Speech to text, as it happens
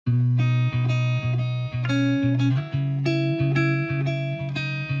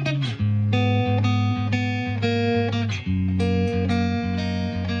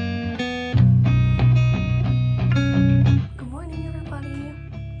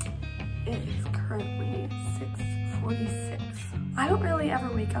It is currently 6:46. I don't really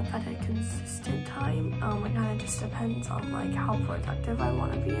ever wake up at a consistent time. It kind of just depends on like how productive I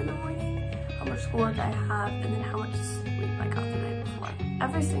want to be in the morning, how much schoolwork I have, and then how much sleep I got the night before.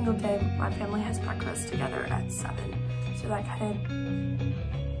 Every single day, my family has breakfast together at 7, so that kind of,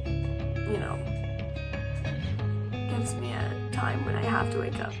 you know, gives me a time when I have to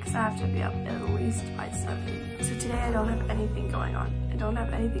wake up, because I have to be up at least by 7. So today I don't have anything going on. I don't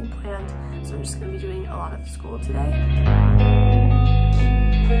have anything planned, so I'm just going to be doing a lot of school today.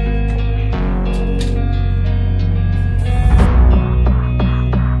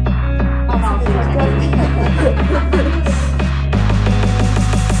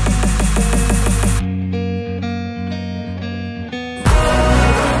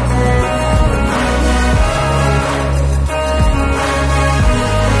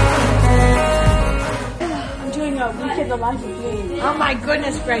 The life of me. Oh my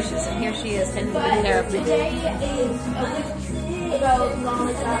goodness gracious, and here she is in therapy. Today is about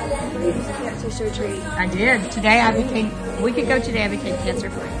Mama's cancer surgery. I did. Today I became, a week ago today I became cancer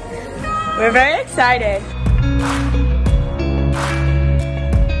free. We're very excited.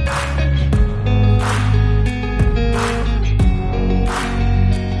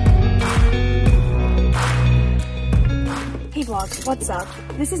 Hey vlogs, what's up?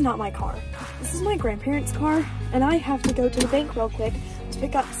 This is not my car. This is my grandparents' car, and I have to go to the bank real quick to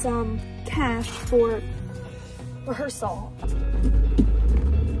pick up some cash for rehearsal.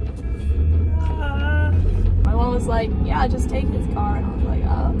 My mom was like, yeah, just take this car, and I was like,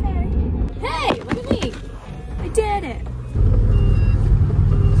 oh, okay. Hey, look at me. I did it.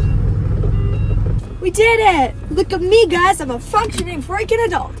 We did it. Look at me, guys. I'm a functioning freaking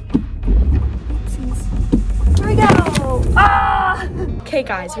adult. Here we go. Ah! Okay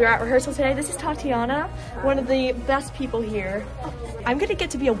guys, we're at rehearsal today. This is Tatiana, one of the best people here. I'm gonna get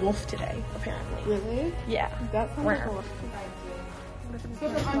to be a wolf today, apparently. Really? Yeah. That's where?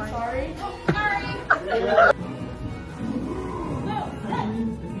 I'm sorry.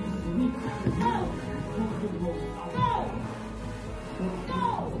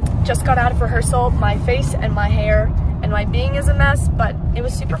 Just got out of rehearsal. My face and my hair and my being is a mess, but it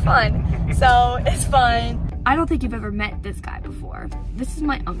was super fun. So it's fine. I don't think you've ever met this guy before. This is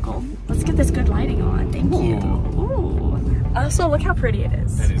my uncle. Let's get this good lighting on. Thank you. Ooh. Also, look how pretty it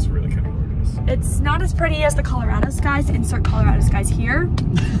is. That is really kind of gorgeous. It's not as pretty as the Colorado skies. Insert Colorado skies here.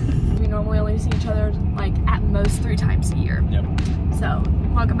 We normally only see each other like at most 3 times a year. Yep. So,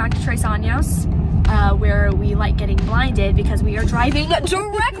 welcome back to Tres Años, where we like getting blinded because we are driving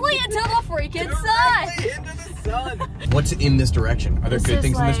directly into the freaking sun. Into the sun. What's in this direction? Are there good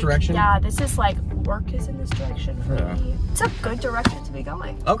things in this direction? Yeah, this is like work is in this direction for me. It's a good direction to be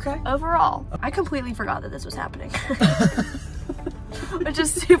going. Okay. Overall. I completely forgot that this was happening. Which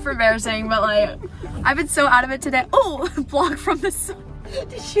is super embarrassing, but like, I've been so out of it today. Oh, block from the sun.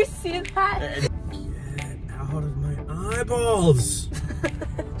 Did you see that? Get out of my eyeballs.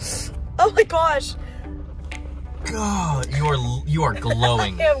 Oh my gosh. God, you are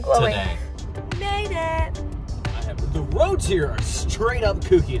glowing, I am glowing today. Made it. The roads here are straight up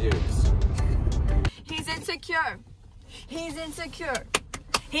kooky dudes. He's insecure. He's insecure.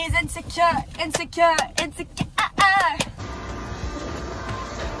 He's insecure. Insecure. Insecure.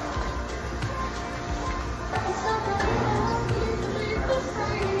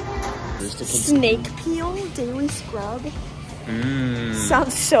 Snake peel daily scrub.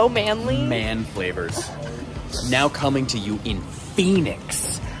 Sounds so manly. Man flavors. Now coming to you in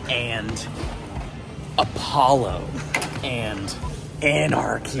Phoenix and Apollo and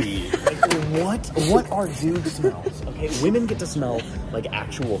Anarchy. Like, what are dude smells? Okay, women get to smell like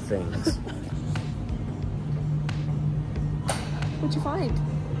actual things. What'd you find?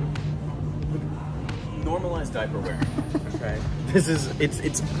 Normalized diaper wear. Okay.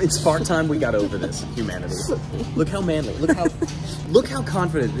 It's far time we got over this, humanity. Look how manly. Look how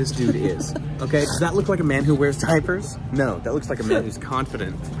confident this dude is. Okay? Does that look like a man who wears diapers? No, that looks like a man who's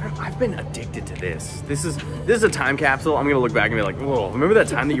confident. I've been addicted to this. This is a time capsule. I'm gonna look back and be like, whoa, remember that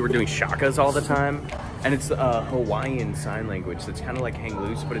time that you were doing shakas all the time? And it's Hawaiian sign language that's kind of like hang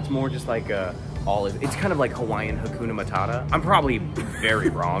loose, but it's more just like it's kind of like Hawaiian Hakuna Matata. I'm probably very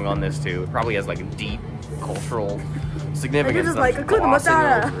wrong on this too. It probably has like a deep cultural significance. It's like Hakuna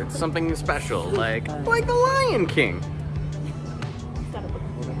Matata. It's something special, like the Lion King.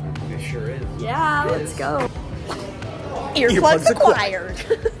 It sure is. Yeah, let's go. Earplugs acquired.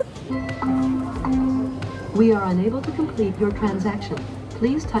 We are unable to complete your transaction.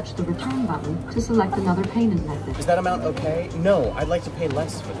 Please touch the return button to select another payment method. Is that amount okay? No, I'd like to pay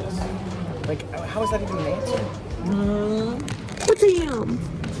less for this. Like, how is that even an answer? Damn.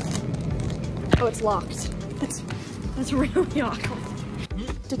 Oh, it's locked. That's really awkward.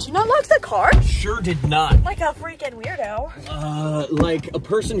 Did you not lock the car? Sure did not. Like a freaking weirdo. Like a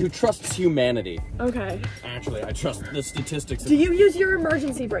person who trusts humanity. Okay. Actually, I trust the statistics. Do you use your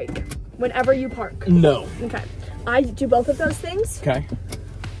emergency brake whenever you park? No. Okay. I do both of those things. Okay.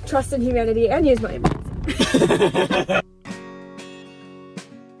 Trust in humanity and use my emergency.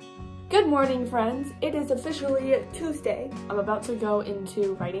 Good morning, friends. It is officially Tuesday. I'm about to go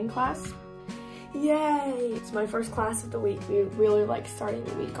into writing class. Yay! It's my first class of the week. We really like starting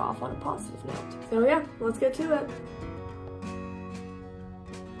the week off on a positive note. So yeah, let's get to it.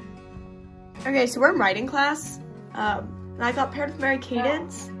 Okay, so we're in writing class. And I got paired with Mary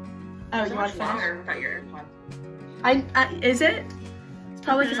Cadence. Oh, you want to finish? Without your AirPods. Is it? It's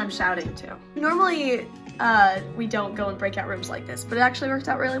probably because I'm shouting too. Normally, we don't go in breakout rooms like this, but it actually worked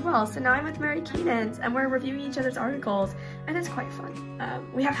out really well. So now I'm with Mary Cadence and we're reviewing each other's articles and it's quite fun.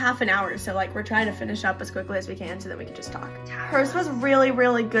 We have half an hour, so like we're trying to finish up as quickly as we can so that we can just talk. Hers was really,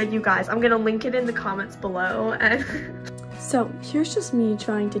 really good, you guys. I'm gonna link it in the comments below. And so here's just me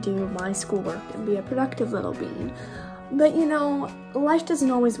trying to do my schoolwork and be a productive little bean. But you know, life doesn't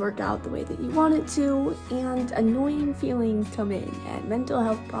always work out the way that you want it to, and annoying feelings come in, and mental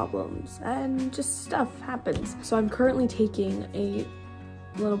health problems, and just stuff happens. So I'm currently taking a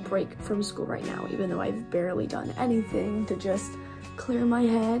little break from school right now, even though I've barely done anything to just clear my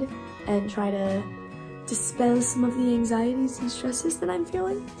head and try to dispel some of the anxieties and stresses that I'm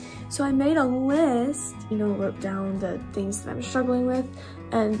feeling. So I made a list, you know, wrote down the things that I'm struggling with,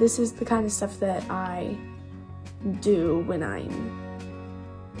 and this is the kind of stuff that I do when I'm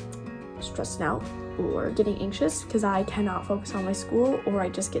stressed out or getting anxious because I cannot focus on my school, or I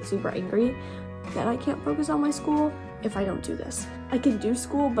just get super angry that I can't focus on my school if I don't do this. I can do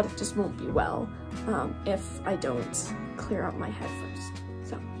school, but it just won't be well if I don't clear up my head first.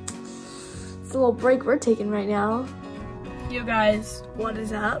 So it's a little break we're taking right now. You guys, what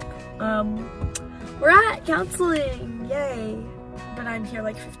is up? We're at counseling, yay! But I'm here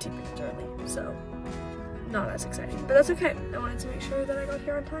like 15 minutes early, so not as exciting, but that's okay. I wanted to make sure that I got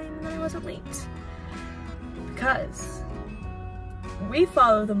here on time and that I wasn't late. Because we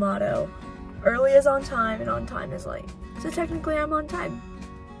follow the motto, early is on time and on time is late. So technically I'm on time.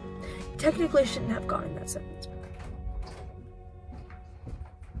 Technically shouldn't have gone in that sentence.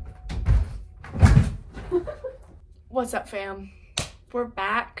 What's up, fam? We're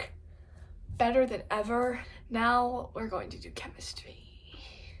back. Better than ever. Now we're going to do chemistry,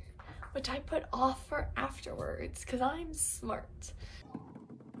 which I put off for afterwards because I'm smart.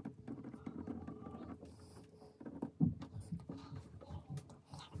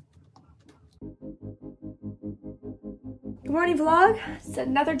 Good morning, vlog. It's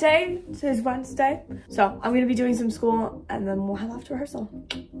another day. Today's Wednesday. So I'm gonna be doing some school and then we'll have after rehearsal.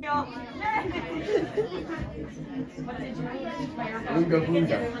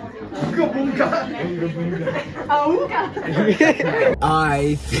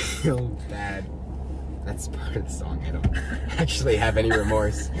 I feel bad. That's part of the song. I don't actually have any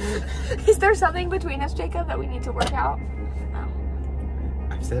remorse. Is there something between us, Jacob, that we need to work out? No.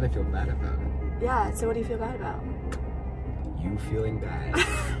 I've said I feel bad about it. Yeah, so what do you feel bad about? You feeling bad.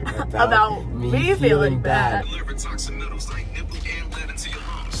 About me feeling bad. Deliver toxic metals like nickel and lead into your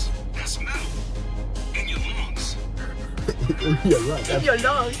lungs. That's metal in your lungs. In your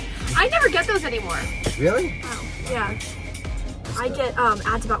lungs. I never get those anymore. Really? Oh, yeah. I get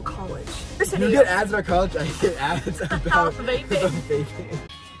ads about college. You get ads about college? I get ads about vaping. vaping.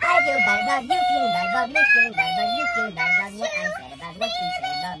 I feel bad about you feeling bad about me feeling bad about you feeling bad about what I said about what you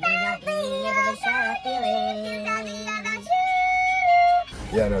said about me not being able to share a feeling.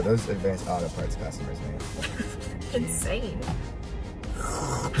 Yeah, no, those advanced auto parts customers, man. Insane.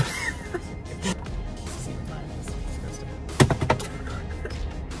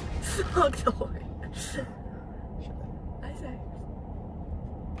 Hug the horn. I say.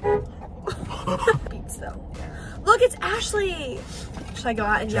 Beats though. Look, it's Ashley. Should I go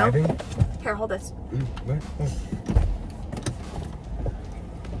out and yell? Driving? Here, hold this. What?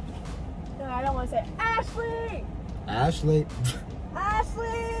 No, I don't want to say Ashley. Ashley.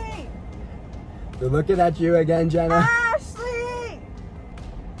 Ashley. They're looking at you again, Jenna. Ashley.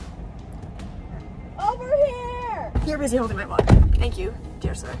 Over here. You're busy holding my mug. Thank you,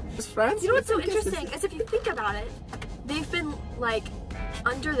 dear sir. Friends? You know what's so interesting is if you think about it, they've been like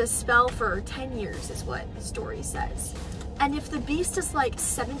under the spell for 10 years is what the story says. And if the beast is like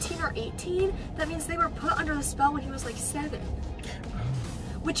 17 or 18, that means they were put under the spell when he was like 7.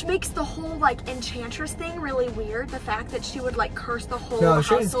 Which makes the whole like enchantress thing really weird. The fact that she would like curse the whole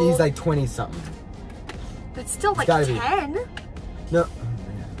household. He's like 20 something. That's still like 10. No.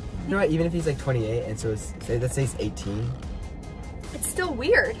 You know what? Even if he's like 28, and so let's say he's 18. It's still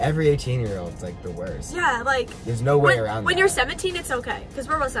weird. Every 18-year-old's like the worst. Yeah, like there's no way around. When you're 17, it's okay because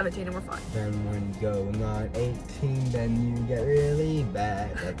we're both 17 and we're fine. Then when going on 18, then you get really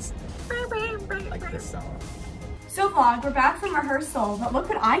bad. That's like this song. So vlog, we're back from rehearsal, but look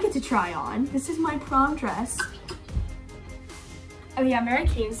what I get to try on. This is my prom dress. Oh yeah, Mary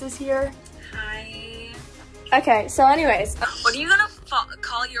Keynes is here. Hi. Okay, so anyways. What are you gonna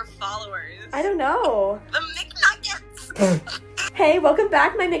call your followers? I don't know. The McNuggets. Hey, welcome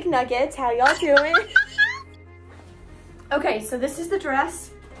back, my McNuggets. How y'all doing? Okay, so this is the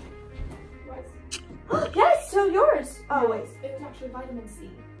dress. Yes, so yours. Oh wait. It was actually vitamin C.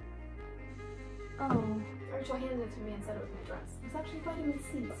 Oh. Rachel handed it to me and said it was my dress. It's actually vitamin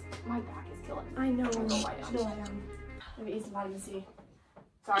C. My back is killing me. I know. I'll go lie down. No, I am. Let me eat some vitamin C.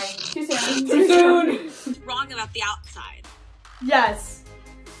 Sorry. Too soon. Too soon. Wrong about the outside. Yes.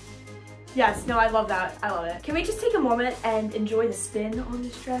 Yes, no, I love that. I love it. Can we just take a moment and enjoy the spin on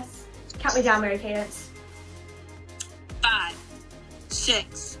this dress? Count me down, Mary Cadence. 5,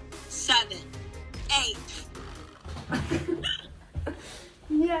 6, 7, 8.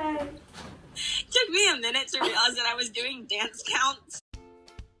 Yay. Took me a minute to realize that I was doing dance counts.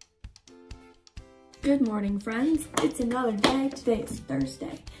 Good morning, friends. It's another day. Today is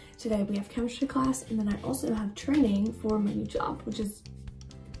Thursday. Today we have chemistry class, and then I also have training for my new job, which is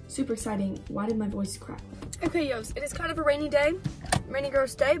super exciting. Why did my voice crack? Okay, yos, it is kind of a rainy day, rainy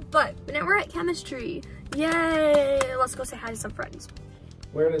gross day, but now we're at chemistry. Yay! Let's go say hi to some friends.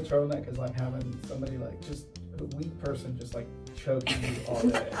 Wearing a turtleneck is like having somebody like just a weak person just like choking you all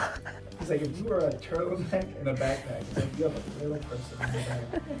day. It's like if you were a turtleneck and a backpack, it's like you have a little person in your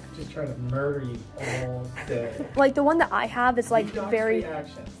back just trying to murder you all day. Like the one that I have is like Redox very...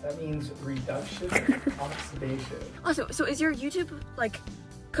 reactions. That means reduction, oxidation. Also, so is your YouTube like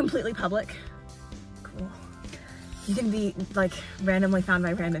completely public? Cool. You can be like randomly found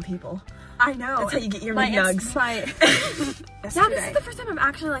by random people. I know. That's how you get your My McNugs. Yeah, this is the first time I'm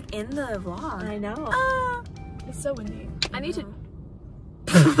actually like in the vlog. I know. It's so windy. I need to...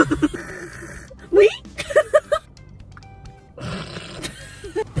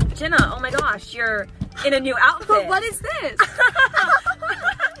 Jenna, oh my gosh, you're in a new outfit. What is this?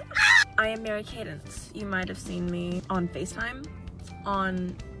 I am Mary Cadence. You might have seen me on FaceTime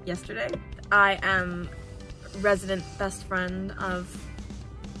on yesterday. I am resident best friend of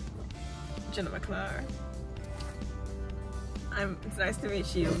Jenna McClure. It's nice to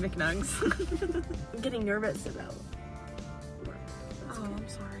meet you, McNugs. I'm getting nervous about... Oh, I'm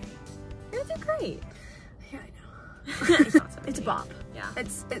sorry. You're doing great. Yeah, I know. It's not so It's a bop. Yeah. It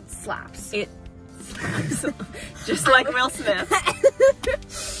slaps. It slaps. Just like Will Smith.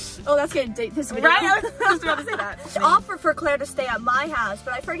 Oh, that's gonna date this video. Right? I was just about to say that. I offer for Claire to stay at my house,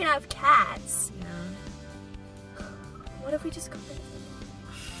 but I freaking have cats. Yeah. What if we just go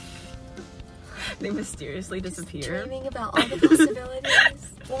They mysteriously disappear. dreaming about all the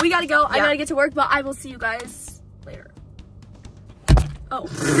possibilities? Well, we gotta go. I gotta get to work, but I will see you guys later. Oh.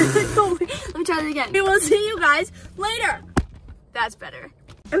 Let me try that again. We will see you guys later. That's better.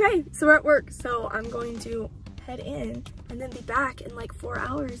 Okay, so we're at work, so I'm going to head in and then be back in like 4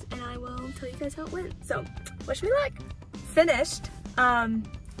 hours, and I will tell you guys how it went. So, wish me luck. Finished,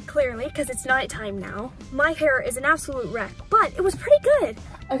 clearly, because it's nighttime now. My hair is an absolute wreck, but it was pretty good.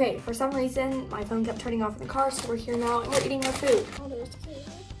 Okay, for some reason, my phone kept turning off in the car, so we're here now, and we're eating our food.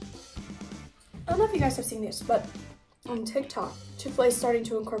 I don't know if you guys have seen this, but on TikTok, Chick-fil-A is starting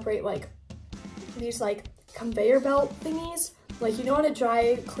to incorporate like these like conveyor belt thingies. Like, you know, on a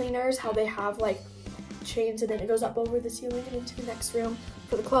dry cleaners, how they have like chains and then it goes up over the ceiling and into the next room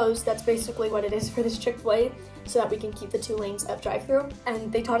for the clothes. That's basically what it is for this Chick-fil-A, so that we can keep the 2 lanes of drive-thru.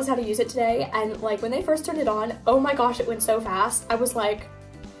 And they taught us how to use it today, and like when they first turned it on, oh my gosh, it went so fast. I was like,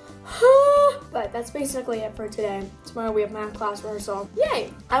 but that's basically it for today. Tomorrow we have math class rehearsal.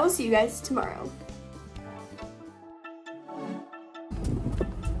 Yay! I will see you guys tomorrow.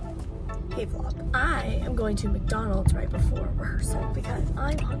 Hey vlog, I am going to McDonald's right before rehearsal because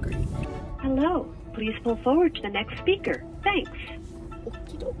I'm hungry. Hello, please pull forward to the next speaker. Thanks.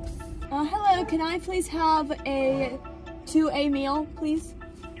 Okie dokes. Hello, can I please have a 2A meal, please?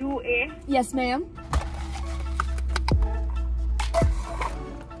 2A? Yes, ma'am.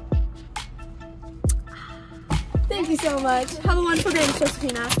 Thank you so much. Have a wonderful day,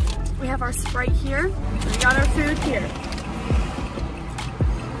 Josephina. We have our Sprite here. We got our food here.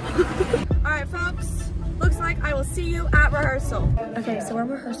 All right, folks. Looks like I will see you at rehearsal. Okay, so we're in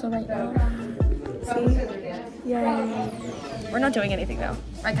rehearsal right now. See? Yay. We're not doing anything though.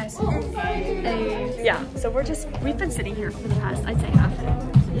 Right, guys? Yeah, so we've been sitting here for the past, I'd say half an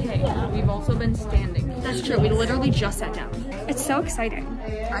hour. Okay, also been standing. That's true. We literally just sat down. It's so exciting.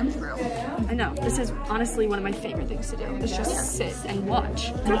 I'm thrilled. I know. This is honestly one of my favorite things to do. Is just sit and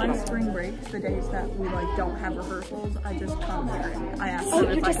watch. On spring break, the days that we like don't have rehearsals, I just come here and I ask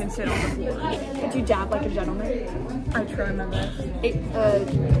them if I can sit on the floor. Could you dab like a gentleman? I try my best.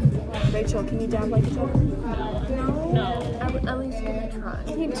 Rachel, can you dab like a gentleman? No. I would at least maybe try.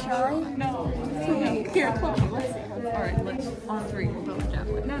 Can you try? No. Here, come on. Let's see. Alright, let's on 3. We'll go with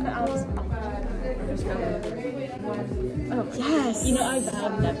Javelin. No, I was. Just go with Oh, yes. You know, I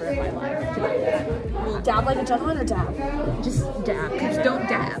vowed never in my life to do that. Dab like a gentleman or dab? Just dab. Just don't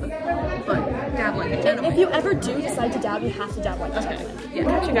dab. But dab like a gentleman. If you ever do decide to dab, you have to dab like a gentleman. Yeah.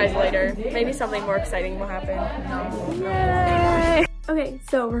 Catch you guys later. Maybe something more exciting will happen. Yay! Okay,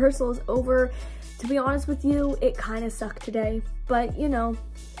 so rehearsal is over. To be honest with you, it kind of sucked today, but you know,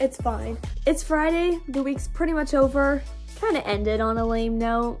 it's fine. It's Friday, the week's pretty much over. Kind of ended on a lame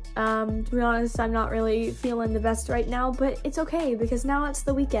note. To be honest, I'm not really feeling the best right now, but it's okay because now it's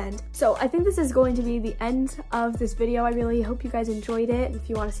the weekend. So I think this is going to be the end of this video. I really hope you guys enjoyed it. If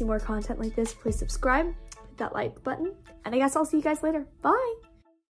you want to see more content like this, please subscribe, hit that like button, and I guess I'll see you guys later. Bye!